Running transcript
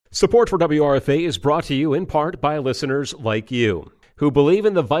Support for WRFA is brought to you in part by listeners like you, who believe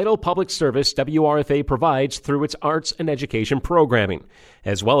in the vital public service WRFA provides through its arts and education programming,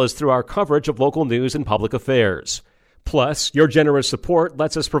 as well as through our coverage of local news and public affairs. Plus, your generous support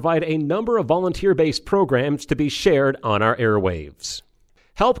lets us provide a number of volunteer-based programs to be shared on our airwaves.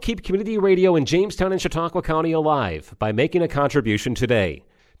 Help keep community radio in Jamestown and Chautauqua County alive by making a contribution today.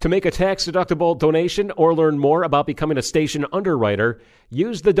 To make a tax-deductible donation or learn more about becoming a station underwriter,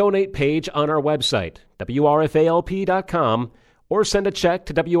 use the donate page on our website, WRFALP.com, or send a check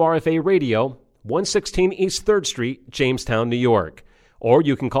to WRFA Radio, 116 East 3rd Street, Jamestown, New York. Or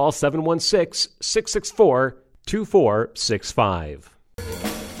you can call 716-664-2465.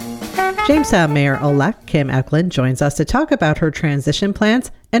 Jamestown Mayor-Elect Kim Ecklund joins us to talk about her transition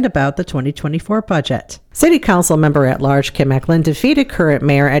plans and about the 2024 budget. City Council member at large Kim Ecklund defeated current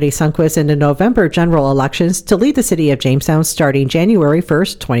Mayor Eddie Sundquist in the November general elections to lead the city of Jamestown starting January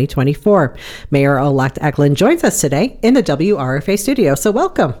 1st, 2024. Mayor-Elect Ecklund joins us today in the WRFA studio. So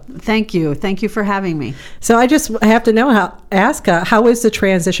welcome. Thank you. Thank you for having me. So I just have to know how is the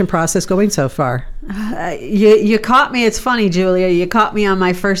transition process going so far? You caught me. It's funny, Julia. You caught me on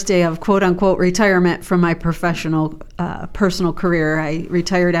my first day of quote unquote retirement from my professional personal career. I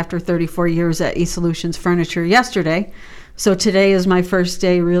retired after 34 years at eSolutions Furniture yesterday. So today is my first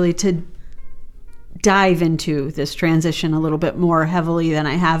day really to dive into this transition a little bit more heavily than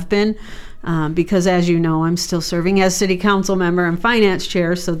I have been. Because as you know, I'm still serving as city council member and finance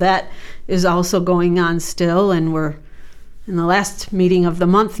chair. So that is also going on still. And we're in the last meeting of the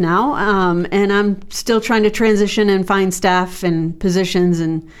month now. And I'm still trying to transition and find staff and positions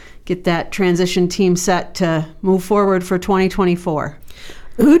and get that transition team set to move forward for 2024.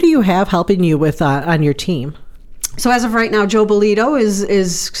 Who do you have helping you with on your team? So as of right now, Joe Bolito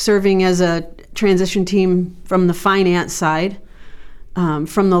is serving as a transition team from the finance side.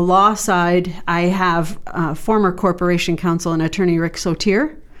 From the law side, I have former corporation counsel and attorney Rick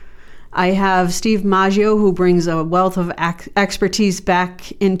Sotier. I have Steve Maggio, who brings a wealth of expertise back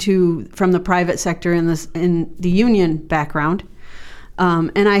from the private sector in the union background.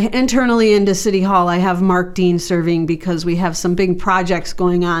 And I internally into City Hall, I have Mark Dean serving because we have some big projects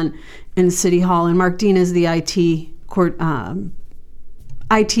going on in City Hall. And Mark Dean is the head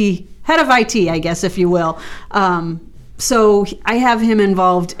of IT, I guess, if you will. So I have him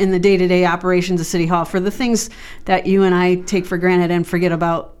involved in the day-to-day operations of City Hall for the things that you and I take for granted and forget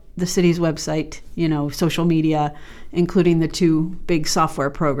about the city's website, social media, including the two big software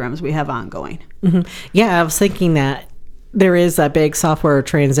programs we have ongoing. Mm-hmm. Yeah, I was thinking that there is a big software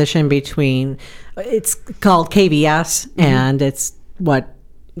transition between, it's called KVS, and it's what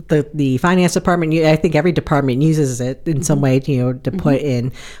the finance department, I think every department uses it in some way, to put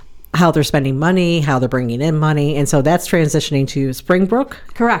in how they're spending money, how they're bringing in money. And so that's transitioning to Springbrook?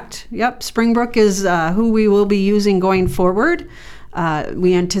 Correct. Yep. Springbrook is who we will be using going forward.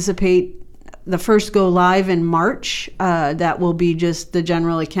 We anticipate the first go live in March. That will be just the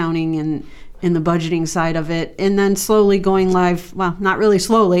general accounting and in the budgeting side of it, and then slowly going live, well, not really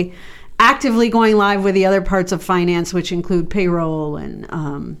slowly, actively going live with the other parts of finance, which include payroll and,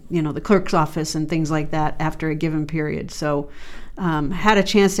 the clerk's office and things like that after a given period. So had a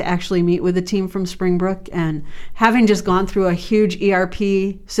chance to actually meet with the team from Springbrook, and having just gone through a huge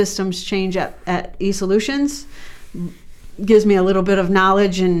ERP systems change at eSolutions gives me a little bit of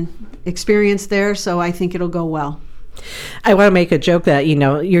knowledge and experience there, so I think it'll go well. I want to make a joke that,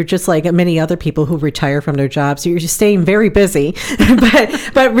 you're just like many other people who retire from their jobs. You're just staying very busy.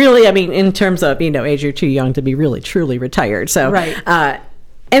 but really, in terms of, age, you're too young to be really, truly retired. So, right.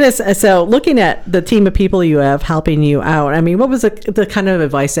 So looking at the team of people you have helping you out, what was the kind of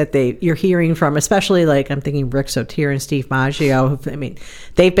advice that you're hearing from, especially I'm thinking Rick Sotier and Steve Maggio.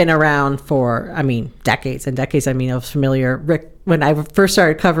 They've been around for, decades and decades. I was familiar. Rick, when I first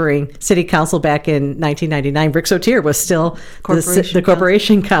started covering city council back in 1999, Rick Sotier was still the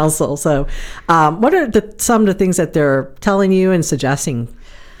corporation council. So what are some of the things that they're telling you and suggesting?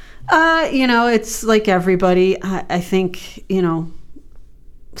 It's like everybody. I think,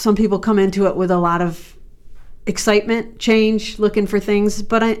 some people come into it with a lot of excitement, change, looking for things.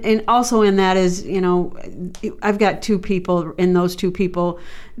 But and also in that is, I've got two people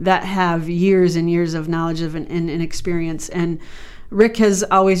that have years and years of knowledge and experience. And Rick has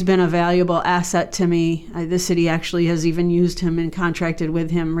always been a valuable asset to me. The city actually has even used him and contracted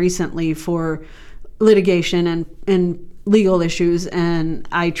with him recently for litigation and legal issues. And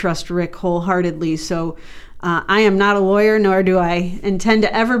I trust Rick wholeheartedly. So I am not a lawyer, nor do I intend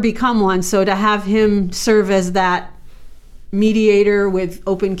to ever become one. So to have him serve as that mediator with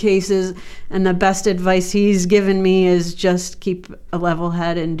open cases, and the best advice he's given me is just keep a level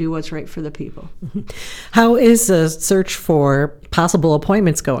head and do what's right for the people. How is the search for possible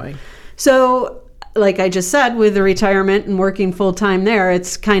appointments going? So, like I just said, with the retirement and working full-time there,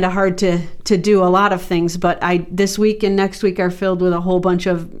 it's kind of hard to do a lot of things, but this week and next week are filled with a whole bunch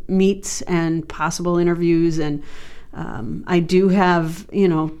of meets and possible interviews, and I do have,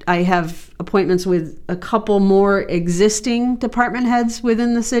 I have appointments with a couple more existing department heads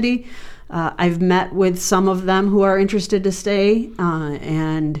within the city. I've met with some of them who are interested to stay,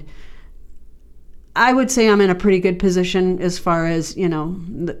 and I would say I'm in a pretty good position as far as, 3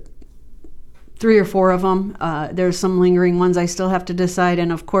 or 4 of them. There's some lingering ones I still have to decide,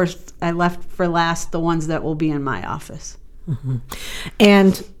 and of course I left for last the ones that will be in my office. Mm-hmm.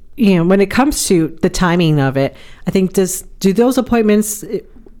 And when it comes to the timing of it, I think do those appointments,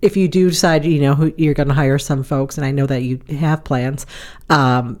 if you do decide, who you're going to hire some folks, and I know that you have plans,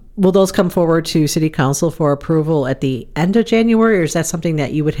 will those come forward to City Council for approval at the end of January, or is that something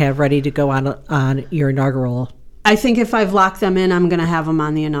that you would have ready to go on your inaugural? I think if I've locked them in, I'm going to have them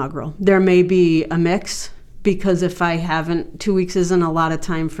on the inaugural. There may be a mix, because if I haven't, 2 weeks isn't a lot of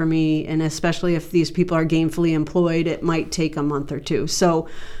time for me, and especially if these people are gainfully employed, it might take a month or two. So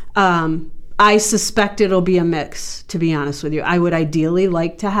I suspect it'll be a mix, to be honest with you. I would ideally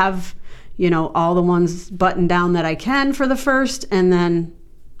like to have, all the ones buttoned down that I can for the first, and then,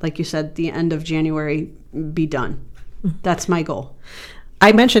 like you said, the end of January be done. That's my goal.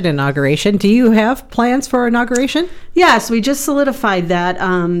 I mentioned inauguration. Do you have plans for inauguration? Yes, we just solidified that.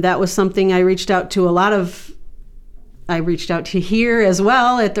 That was something I reached out to here as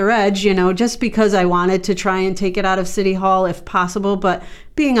well at the Reg, just because I wanted to try and take it out of City Hall if possible. But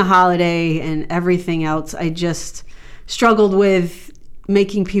being a holiday and everything else, I just struggled with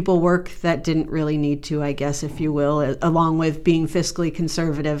making people work that didn't really need to, I guess, if you will, along with being fiscally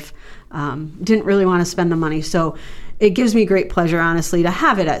conservative. Didn't really want to spend the money. So it gives me great pleasure, honestly, to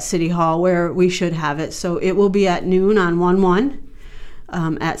have it at City Hall where we should have it. So it will be at noon on 1/1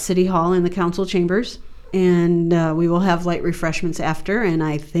 at City Hall in the council chambers. And we will have light refreshments after, and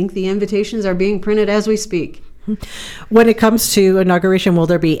I think the invitations are being printed as we speak. When it comes to inauguration, will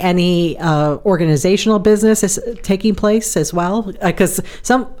there be any organizational business taking place as well? Because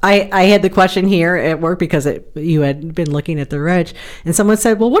I had the question here at work because you had been looking at the Reg, and someone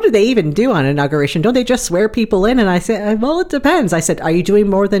said, well, what do they even do on inauguration? Don't they just swear people in? And I said, well, it depends. I said, are you doing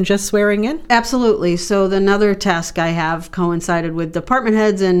more than just swearing in? Absolutely. So another task I have coincided with department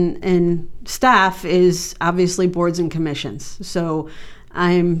heads and staff is obviously boards and commissions. So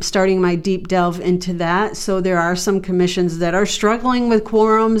I'm starting my deep delve into that. So there are some commissions that are struggling with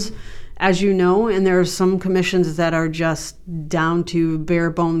quorums, as you know, and there are some commissions that are just down to bare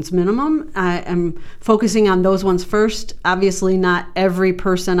bones minimum. I am focusing on those ones first. Obviously, not every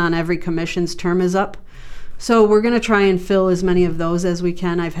person on every commission's term is up. So we're going to try and fill as many of those as we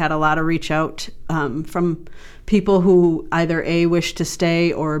can. I've had a lot of reach out from people who either A, wish to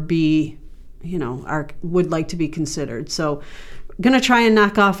stay, or B, would like to be considered. So going to try and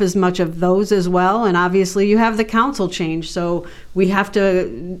knock off as much of those as well. And obviously you have the council change. So we have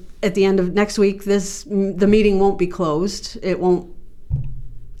to, at the end of next week, the meeting won't be closed. It won't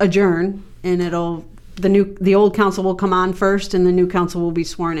adjourn, and the old council will come on first and the new council will be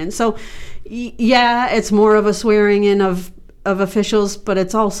sworn in. So yeah, it's more of a swearing in of officials, but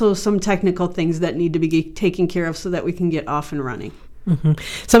it's also some technical things that need to be taken care of so that we can get off and running. Mm-hmm.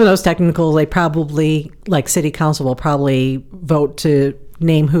 Some of those technical, they probably, like City Council, will probably vote to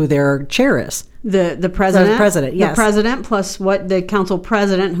name who their chair is. The president. The president, yes. The president, plus what the council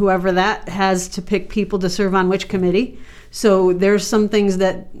president, whoever that, has to pick people to serve on which committee. So there's some things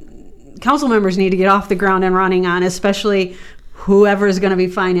that council members need to get off the ground and running on, especially whoever is going to be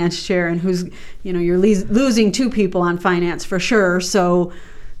finance chair, and who's, you're losing 2 people on finance for sure. So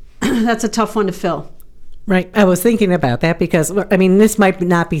that's a tough one to fill. Right. I was thinking about that because, this might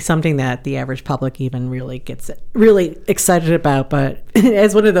not be something that the average public even really gets really excited about. But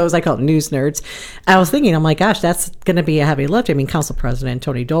as one of those, I call it news nerds, I was thinking, oh my gosh, that's going to be a heavy lift. Council President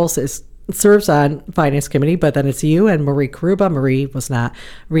Tony Doles serves on Finance Committee, but then it's you and Marie Karuba. Marie was not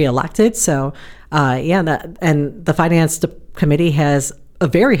reelected. So, and the Finance Committee has a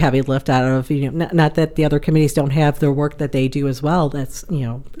very heavy lift out of, not that the other committees don't have their work that they do as well. That's,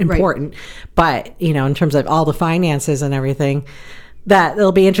 important. Right. But, in terms of all the finances and everything, that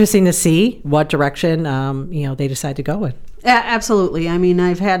it'll be interesting to see what direction, they decide to go in. Absolutely.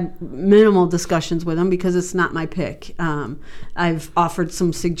 I've had minimal discussions with them because it's not my pick. I've offered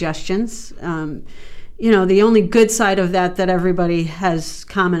some suggestions. The only good side of that everybody has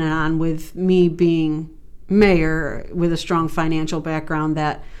commented on, with me being mayor with a strong financial background,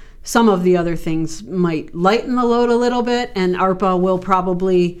 that some of the other things might lighten the load a little bit, and ARPA will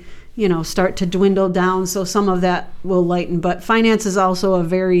probably, start to dwindle down. So some of that will lighten. But finance is also a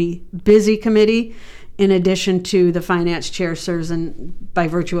very busy committee. In addition to the finance chair serves, and by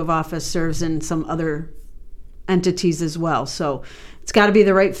virtue of office serves in some other entities as well. So it's got to be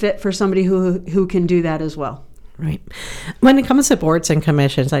the right fit for somebody who can do that as well. Right. When it comes to boards and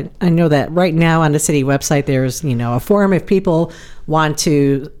commissions, I know that right now on the city website, there's, a form if people want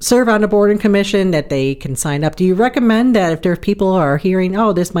to serve on a board and commission that they can sign up. Do you recommend that if there are people who are hearing,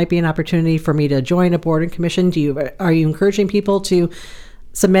 this might be an opportunity for me to join a board and commission, are you encouraging people to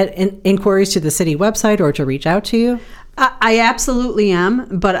submit inquiries to the city website or to reach out to you? I absolutely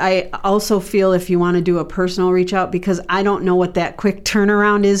am, but I also feel if you want to do a personal reach out, because I don't know what that quick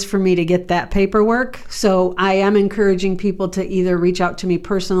turnaround is for me to get that paperwork. So I am encouraging people to either reach out to me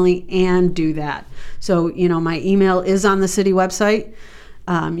personally and do that. So, my email is on the city website.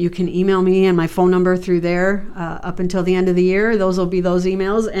 You can email me and my phone number through there up until the end of the year. Those will be those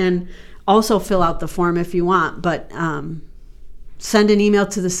emails, and also fill out the form if you want. But send an email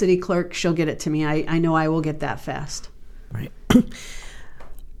to the city clerk. She'll get it to me. I know I will get that fast. Right.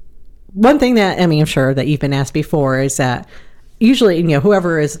 One thing that, I'm sure that you've been asked before is that usually,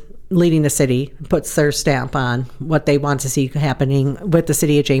 whoever is leading the city puts their stamp on what they want to see happening with the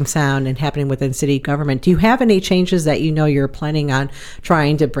city of Jamestown and happening within city government. Do you have any changes that you're planning on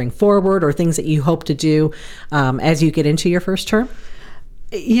trying to bring forward, or things that you hope to do as you get into your first term?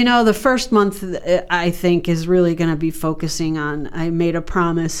 The first month, I think, is really going to be focusing on, I made a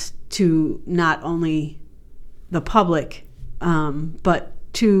promise to not only the public, but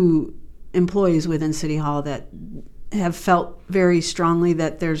to employees within City Hall that have felt very strongly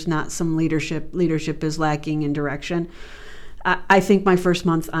that there's not some leadership is lacking in direction. I think my first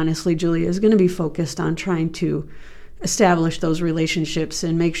month, honestly, Julia, is going to be focused on trying to establish those relationships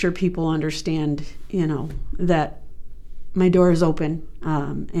and make sure people understand, that my door is open,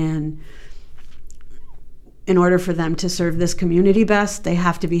 and in order for them to serve this community best, they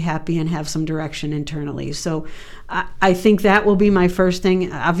have to be happy and have some direction internally. So I think that will be my first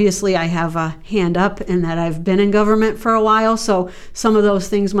thing. Obviously, I have a hand up in that I've been in government for a while, so some of those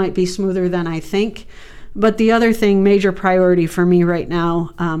things might be smoother than I think. But the other thing, major priority for me right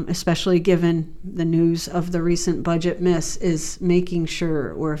now, especially given the news of the recent budget miss, is making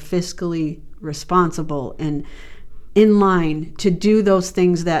sure we're fiscally responsible and in line to do those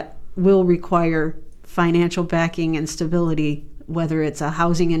things that will require financial backing and stability, whether it's a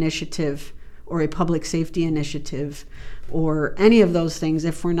housing initiative or a public safety initiative or any of those things.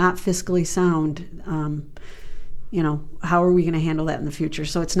 If we're not fiscally sound, how are we going to handle that in the future?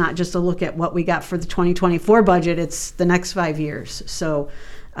 So it's not just a look at what we got for the 2024 budget, it's the next 5 years. So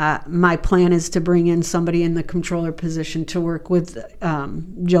my plan is to bring in somebody in the controller position to work with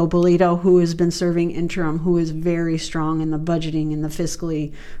Joe Bolito, who has been serving interim, who is very strong in the budgeting and the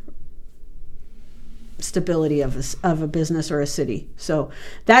fiscally stability of a business or a city. So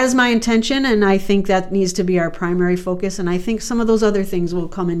that is my intention, and I think that needs to be our primary focus, and I think some of those other things will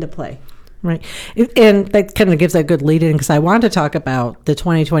come into play. Right. And that kind of gives a good lead in, because I wanted to talk about the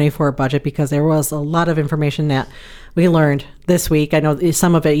 2024 budget, because there was a lot of information that we learned this week. I know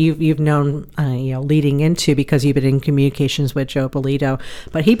some of it you've known, leading into, because you've been in communications with Joe Bolito.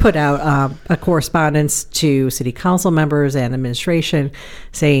 But he put out a correspondence to city council members and administration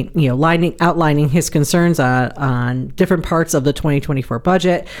saying, outlining his concerns on different parts of the 2024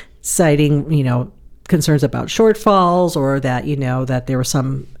 budget, citing, concerns about shortfalls, or that that there were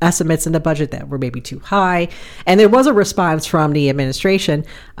some estimates in the budget that were maybe too high, and there was a response from the administration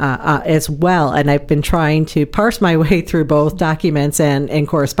as well. And I've been trying to parse my way through both documents and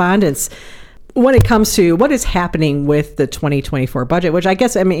correspondence when it comes to what is happening with the 2024 budget, which I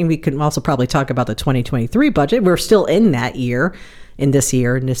guess, we can also probably talk about the 2023 budget. We're still in that year, in this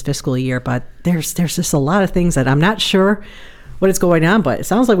fiscal year, but there's just a lot of things that I'm not sure what is going on, but it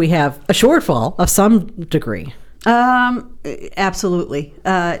sounds like we have a shortfall of some degree. Absolutely.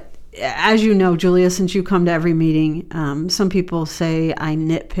 As you know, Julia, since you come to every meeting, some people say I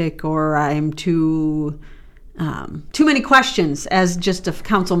nitpick, or I'm too many questions as just a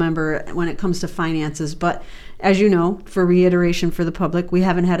council member when it comes to finances. But as you know, for reiteration for the public, we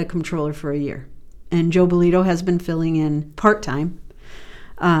haven't had a controller for a year, and Joe Bolito has been filling in part-time,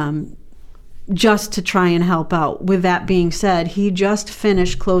 just to try and help out. With that being said, he just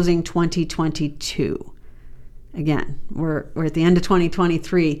finished closing 2022. Again, we're at the end of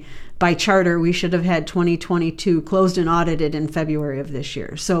 2023. By charter, we should have had 2022 closed and audited in February of this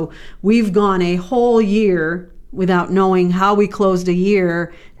year. So we've gone a whole year without knowing how we closed a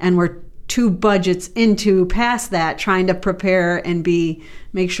year, and we're two budgets into past that, trying to prepare and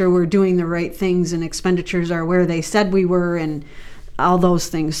make sure we're doing the right things and expenditures are where they said we were and all those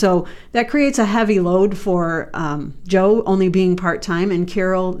things. So that creates a heavy load for Joe only being part-time and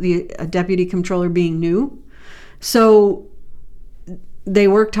Carol, the deputy controller, being new. So they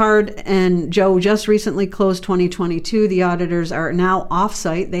worked hard, and Joe just recently closed 2022. The auditors are now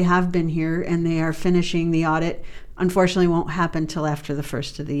off-site. They have been here, and they are finishing the audit. Unfortunately, won't happen till after the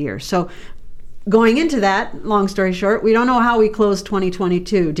first of the year. So going into that, long story short, we don't know how we closed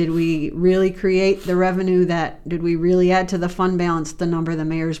 2022. Did we really create the revenue did we really add to the fund balance the number the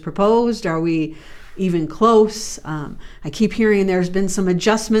mayor's proposed? Are we even close? I keep hearing there's been some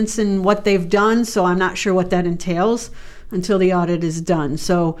adjustments in what they've done, so I'm not sure what that entails until the audit is done.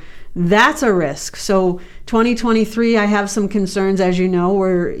 So that's a risk. So 2023, I have some concerns, as you know,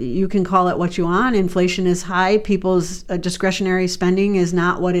 where you can call it what you want. Inflation is high. People's discretionary spending is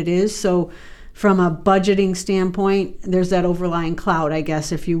not what it is. So from a budgeting standpoint, there's that overlying cloud, I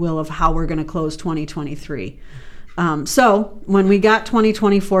guess, if you will, of how we're going to close 2023. So when we got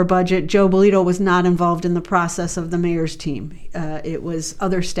 2024 budget, Joe Bolito was not involved in the process of the mayor's team. It was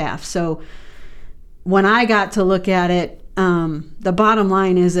other staff. So when I got to look at it, the bottom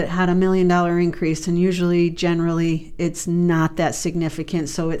line is it had $1 million increase, and generally, it's not that significant.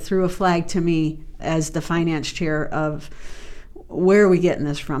 So it threw a flag to me as the finance chair of where are we getting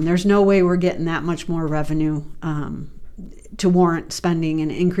this from? There's no way we're getting that much more revenue to warrant spending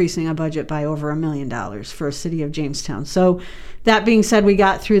and increasing a budget by over $1 million for a city of Jamestown. So that being said, we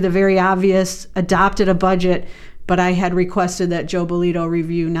got through the very obvious, adopted a budget, but I had requested that Joe Bolito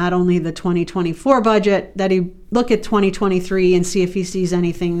review not only the 2024 budget, that he look at 2023 and see if he sees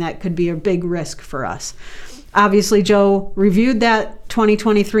anything that could be a big risk for us. Obviously, Joe reviewed that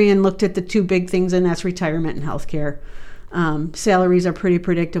 2023 and looked at the two big things, and that's retirement and healthcare. Salaries are pretty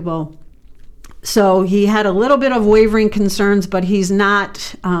predictable. So he had a little bit of wavering concerns, but he's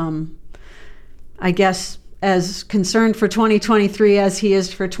not, I guess, as concerned for 2023 as he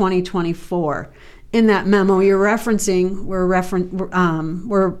is for 2024. In that memo you're referencing,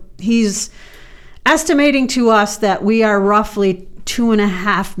 where he's estimating to us that we are roughly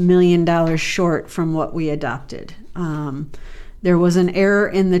 $2.5 million short from what we adopted. There was an error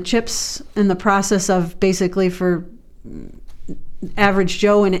in the chips in the process of basically for average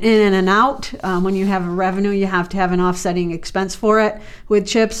Joe in and out. When you have a revenue, you have to have an offsetting expense for it with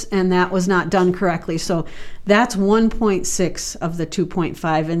chips, and that was not done correctly. So that's 1.6 of the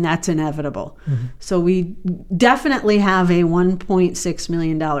 2.5, and that's inevitable. Mm-hmm. So we definitely have a $1.6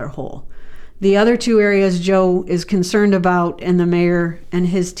 million hole. The other two areas Joe is concerned about, and the mayor and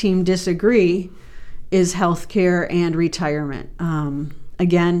his team disagree, is healthcare and retirement.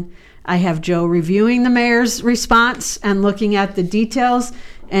 Again, I have Joe reviewing the mayor's response and looking at the details,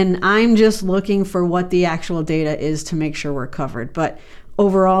 and I'm just looking for what the actual data is to make sure we're covered. But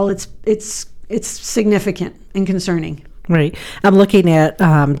overall, it's significant and concerning. Right. I'm looking at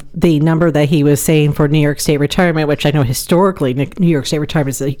the number that he was saying for New York State retirement, which I know historically New York State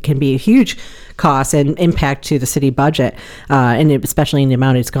retirement can be a huge cost and impact to the city budget, and especially in the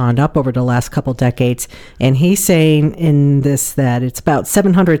amount it's gone up over the last couple decades. And he's saying in this that it's about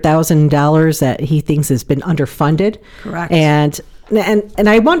 $700,000 that he thinks has been underfunded. Correct. And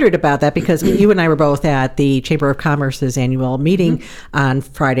I wondered about that because you and I were both at the Chamber of Commerce's annual meeting on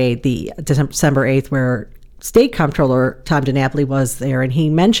Friday, the December 8th, where State Comptroller Tom DiNapoli was there, and he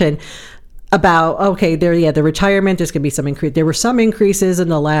mentioned about, the retirement is going to be some increase. There were some increases in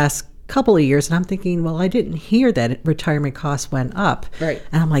the last couple of years, and I'm thinking, well, I didn't hear that retirement costs went up. Right.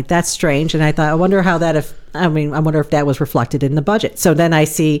 And I'm like, that's strange. And I thought, I wonder if that was reflected in the budget. So then I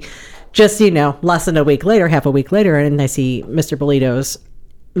see just, less than half a week later, and I see Mr. Bolito's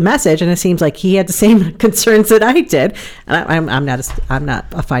message, and it seems like he had the same concerns that I did. And I'm not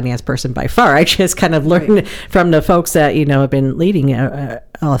a finance person by far. I just kind of learned from the folks that have been leading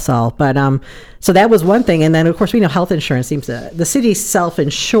us all. But so that was one thing, and then of course we know health insurance seems the city's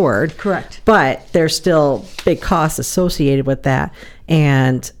self-insured, correct, but there's still big costs associated with that.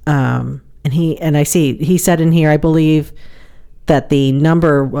 And I see he said in here, I believe that the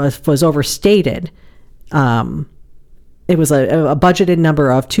number was overstated. It was a budgeted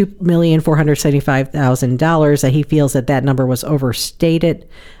number of $2,475,000 that he feels that number was overstated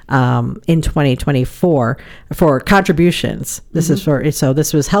in 2024 for contributions. This is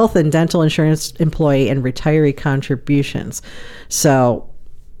this was health and dental insurance employee and retiree contributions. So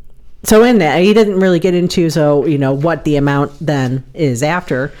in that, he didn't really get into what the amount then is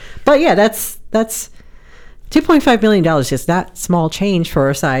after. But yeah, that's $2.5 million, just not small change for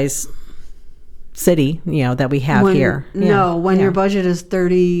a size city, that we have here. When your budget is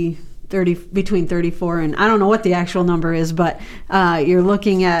 30 between 34 and I don't know what the actual number is, but you're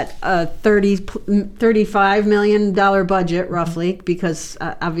looking at a $35 million budget roughly, because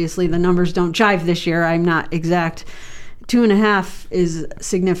obviously the numbers don't jive this year. I'm not exact. 2.5 is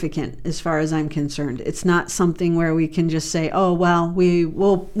significant as far as I'm concerned. It's not something where we can just say, oh, well, we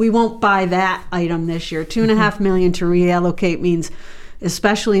won't buy that item this year. $2.5 million to reallocate means,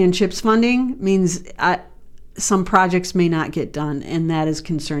 especially in CHIPS funding, means some projects may not get done, and that is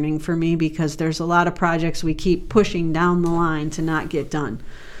concerning for me because there's a lot of projects we keep pushing down the line to not get done.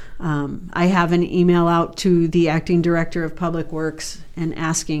 I have an email out to the acting director of Public Works and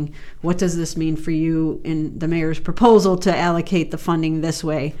asking, what does this mean for you in the mayor's proposal to allocate the funding this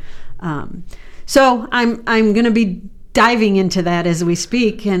way? So I'm going to be diving into that as we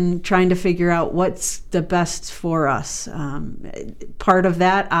speak and trying to figure out what's the best for us. Part of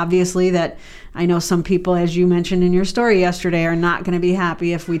that, obviously, that I know some people, as you mentioned in your story yesterday, are not going to be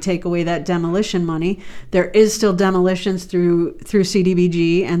happy if we take away that demolition money. There is still demolitions through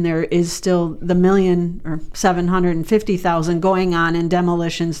CDBG, and there is still the $1,750,000 going on in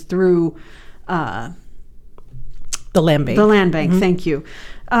demolitions through the land bank. The land bank, thank you.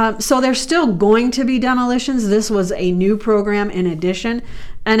 So there's still going to be demolitions. This was a new program in addition.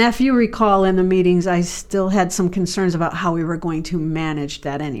 And if you recall in the meetings, I still had some concerns about how we were going to manage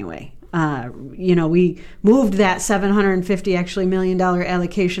that anyway. We moved that $750 million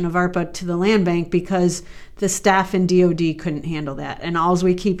allocation of ARPA to the land bank because the staff in DOD couldn't handle that. And all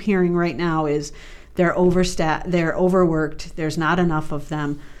we keep hearing right now is they're overstaffed, they're overworked, there's not enough of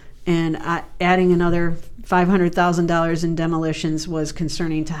them. And adding another $500,000 in demolitions was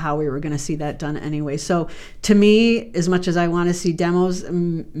concerning to how we were going to see that done anyway. So to me, as much as I want to see demos,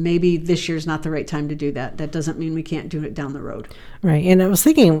 maybe this year's not the right time to do that. That doesn't mean we can't do it down the road. Right. And I was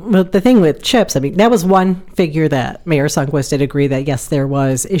thinking, well, the thing with CHIPS, I mean, that was one figure that Mayor Sundquist did agree that, yes, there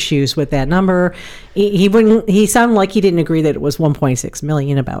was issues with that number. He sounded like he didn't agree that it was 1.6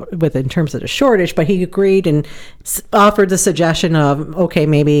 million in terms of the shortage, but he agreed and offered the suggestion of, okay,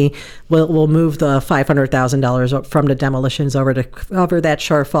 maybe we'll move the $500,000 from the demolitions over to cover that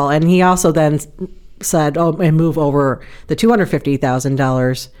shortfall. And he also then said, and move over the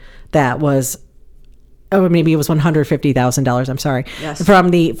 $250,000 that was, maybe it was $150,000. I'm sorry, yes,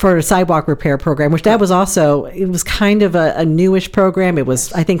 for the sidewalk repair program, which that was also, it was kind of a newish program. It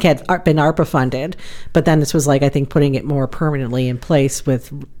was, I think, had been ARPA funded, but then this was like, I think, putting it more permanently in place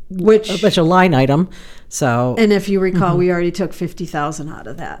with which a line item. So, and if you recall, we already took $50,000 out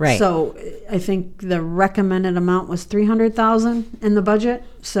of that. Right. So I think the recommended amount was $300,000 in the budget.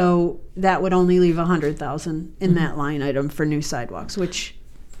 So that would only leave $100,000 in that line item for new sidewalks, which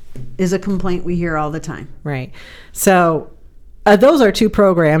is a complaint we hear all the time. Right. So those are two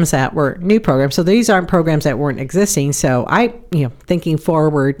programs that were new programs. So these aren't programs that weren't existing. So thinking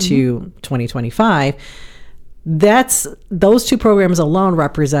forward to 2025, those two programs alone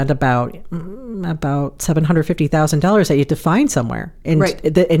represent about $750,000 that you have to find somewhere in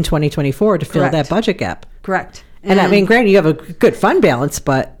 2024 to fill that budget gap. Correct. And I mean, granted, you have a good fund balance,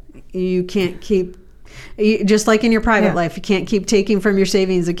 but you can't keep, just like in your private life, you can't keep taking from your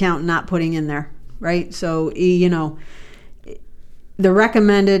savings account and not putting in there, right? So, the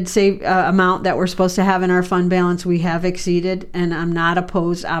recommended amount that we're supposed to have in our fund balance, we have exceeded, and I'm not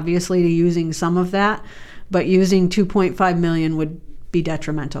opposed, obviously, to using some of that, but using $2.5 million would be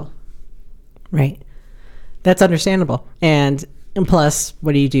detrimental. Right. That's understandable. And plus,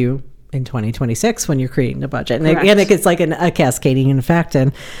 what do you do in 2026 when you're creating a budget? And again, it's like a cascading effect.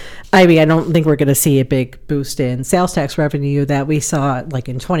 And I mean, I don't think we're going to see a big boost in sales tax revenue that we saw like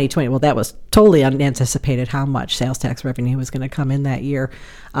in 2020. Well, that was totally unanticipated how much sales tax revenue was going to come in that year.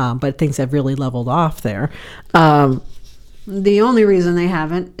 But things have really leveled off there. The only reason they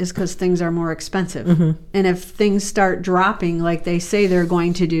haven't is because things are more expensive. Mm-hmm. And if things start dropping like they say they're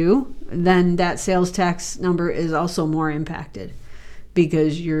going to do, then that sales tax number is also more impacted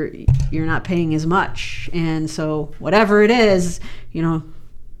because you're not paying as much. And so whatever it is,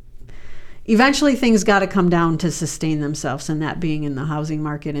 eventually things got to come down to sustain themselves, and that being in the housing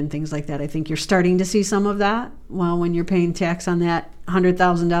market and things like that. I think you're starting to see some of that. Well, when you're paying tax on that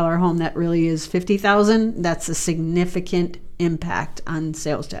 $100,000 home that really is $50,000, that's a significant impact on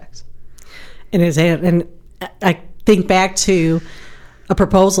sales tax. And I think back to a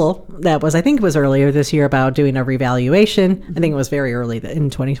proposal that was, I think it was earlier this year, about doing a revaluation. I think it was very early in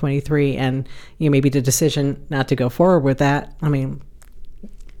 2023, and maybe the decision not to go forward with that. I mean,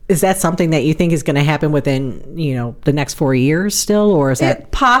 is that something that you think is going to happen within, the next 4 years still, or is that?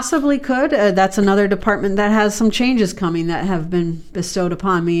 It possibly could. That's another department that has some changes coming that have been bestowed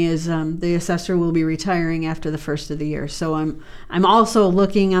upon me. Is the assessor will be retiring after the first of the year. So I'm also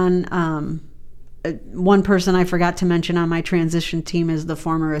looking on. One person I forgot to mention on my transition team is the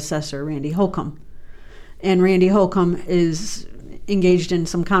former assessor, Randy Holcomb. And Randy Holcomb is engaged in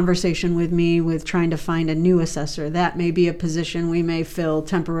some conversation with me with trying to find a new assessor. That may be a position we may fill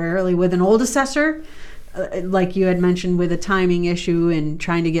temporarily with an old assessor, like you had mentioned, with a timing issue and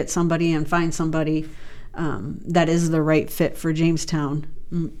trying to get somebody and find somebody that is the right fit for Jamestown.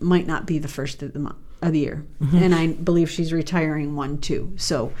 Might not be the first of the year. Mm-hmm. And I believe she's retiring one too.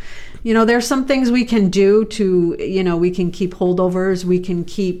 So, there's some things we can do to, we can keep holdovers. We can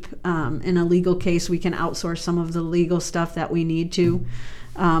keep, in a legal case, we can outsource some of the legal stuff that we need to.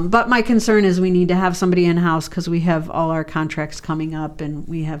 But my concern is we need to have somebody in-house because we have all our contracts coming up and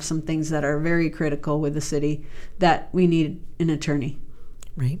we have some things that are very critical with the city that we need an attorney.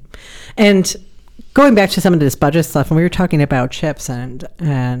 Right. And going back to some of this budget stuff, when we were talking about CHIPS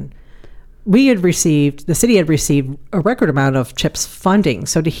and the city had received a record amount of CHIPS funding.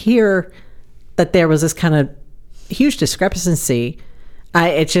 So to hear that there was this kind of huge discrepancy,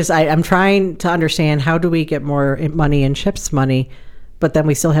 I'm trying to understand, how do we get more money in CHIPS money, but then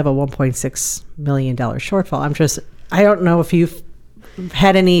we still have a $1.6 million shortfall? I don't know if you've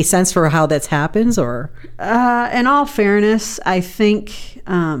had any sense for how that happens, or? In all fairness, I think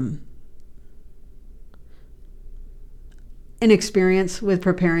inexperience with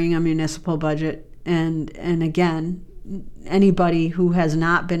preparing a municipal budget, and again, anybody who has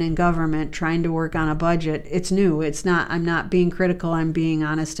not been in government trying to work on a budget, it's new. It's not. I'm not being critical. I'm being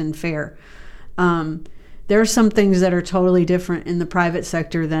honest and fair. There are some things that are totally different in the private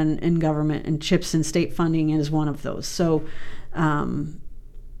sector than in government, and CHIPS and state funding is one of those. So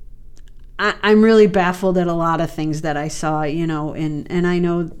I'm really baffled at a lot of things that I saw, and I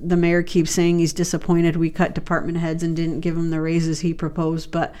know the mayor keeps saying he's disappointed we cut department heads and didn't give him the raises he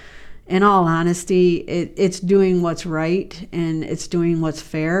proposed. But in all honesty, it's doing what's right and it's doing what's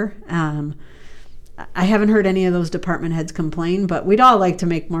fair. I haven't heard any of those department heads complain, but we'd all like to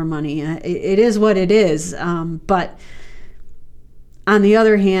make more money. It is what it is. But on the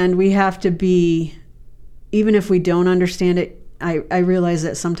other hand, we have to be, even if we don't understand it, I realize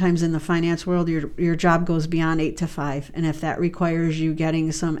that sometimes in the finance world, your job goes beyond 8 to 5. And if that requires you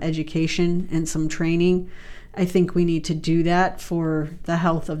getting some education and some training, I think we need to do that for the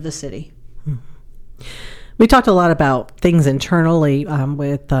health of the city. We talked a lot about things internally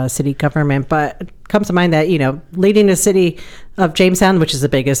with city government, but it comes to mind that, leading the city of Jamestown, which is the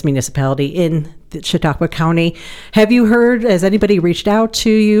biggest municipality in the Chautauqua County, has anybody reached out to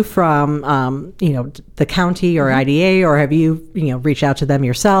you from, the county or IDA, or have you, reached out to them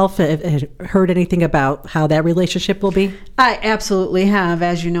yourself? Heard anything about how that relationship will be? I absolutely have.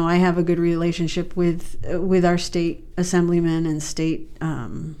 As you know, I have a good relationship with our state assemblyman and state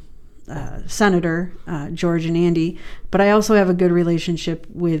Senator George and Andy, but I also have a good relationship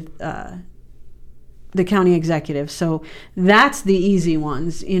with the county executive. So that's the easy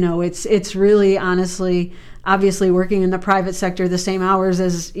ones. It's really, honestly, obviously working in the private sector the same hours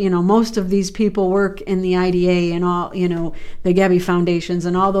as most of these people work in the IDA and all, the Gabby Foundations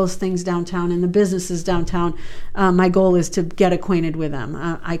and all those things downtown and the businesses downtown. My goal is to get acquainted with them.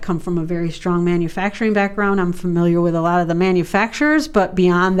 I come from a very strong manufacturing background. I'm familiar with a lot of the manufacturers, but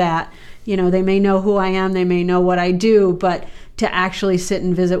beyond that, they may know who I am, they may know what I do, but to actually sit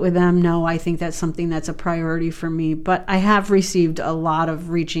and visit with them, no, I think that's something that's a priority for me. But I have received a lot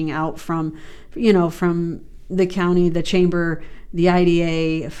of reaching out from the county, the chamber, the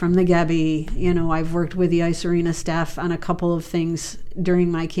IDA, from the Gabby. I've worked with the Ice Arena staff on a couple of things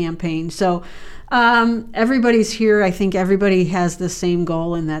during my campaign. So everybody's here. I think everybody has the same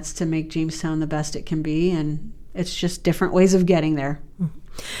goal, and that's to make Jamestown the best it can be. And it's just different ways of getting there.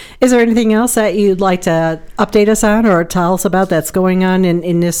 Is there anything else that you'd like to update us on or tell us about that's going on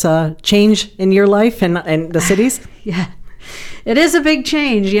in this change in your life and the cities? Yeah, it is a big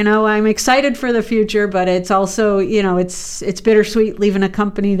change. I'm excited for the future, but it's also, it's bittersweet leaving a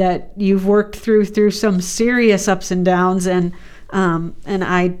company that you've worked through some serious ups and downs. And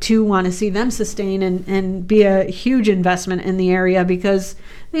I too want to see them sustain and be a huge investment in the area because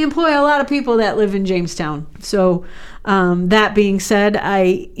they employ a lot of people that live in Jamestown. So that being said,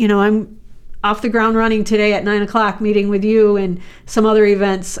 I'm off the ground running today at 9:00, meeting with you and some other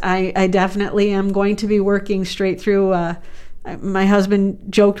events. I definitely am going to be working straight through my husband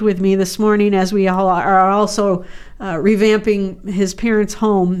joked with me this morning, as we all are also revamping his parents'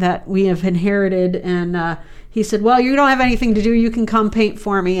 home that we have inherited, and he said, well, you don't have anything to do, you can come paint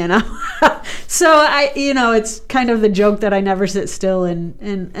for me. And so it's kind of the joke that I never sit still,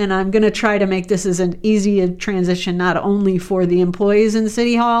 and I'm going to try to make this as an easy a transition, not only for the employees in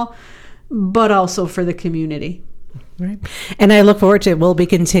City Hall, but also for the community. Right. And I look forward to it. We'll be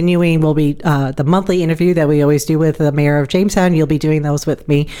continuing. We'll be the monthly interview that we always do with the mayor of Jamestown. You'll be doing those with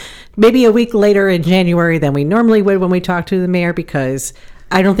me maybe a week later in January than we normally would when we talk to the mayor, because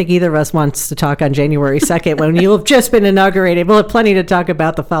I don't think either of us wants to talk on January 2nd when you'll have just been inaugurated. We'll have plenty to talk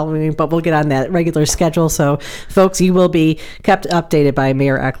about the following week, but we'll get on that regular schedule. So, folks, you will be kept updated by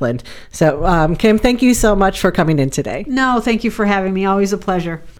Mayor Ecklund. So, Kim, thank you so much for coming in today. No, thank you for having me. Always a pleasure.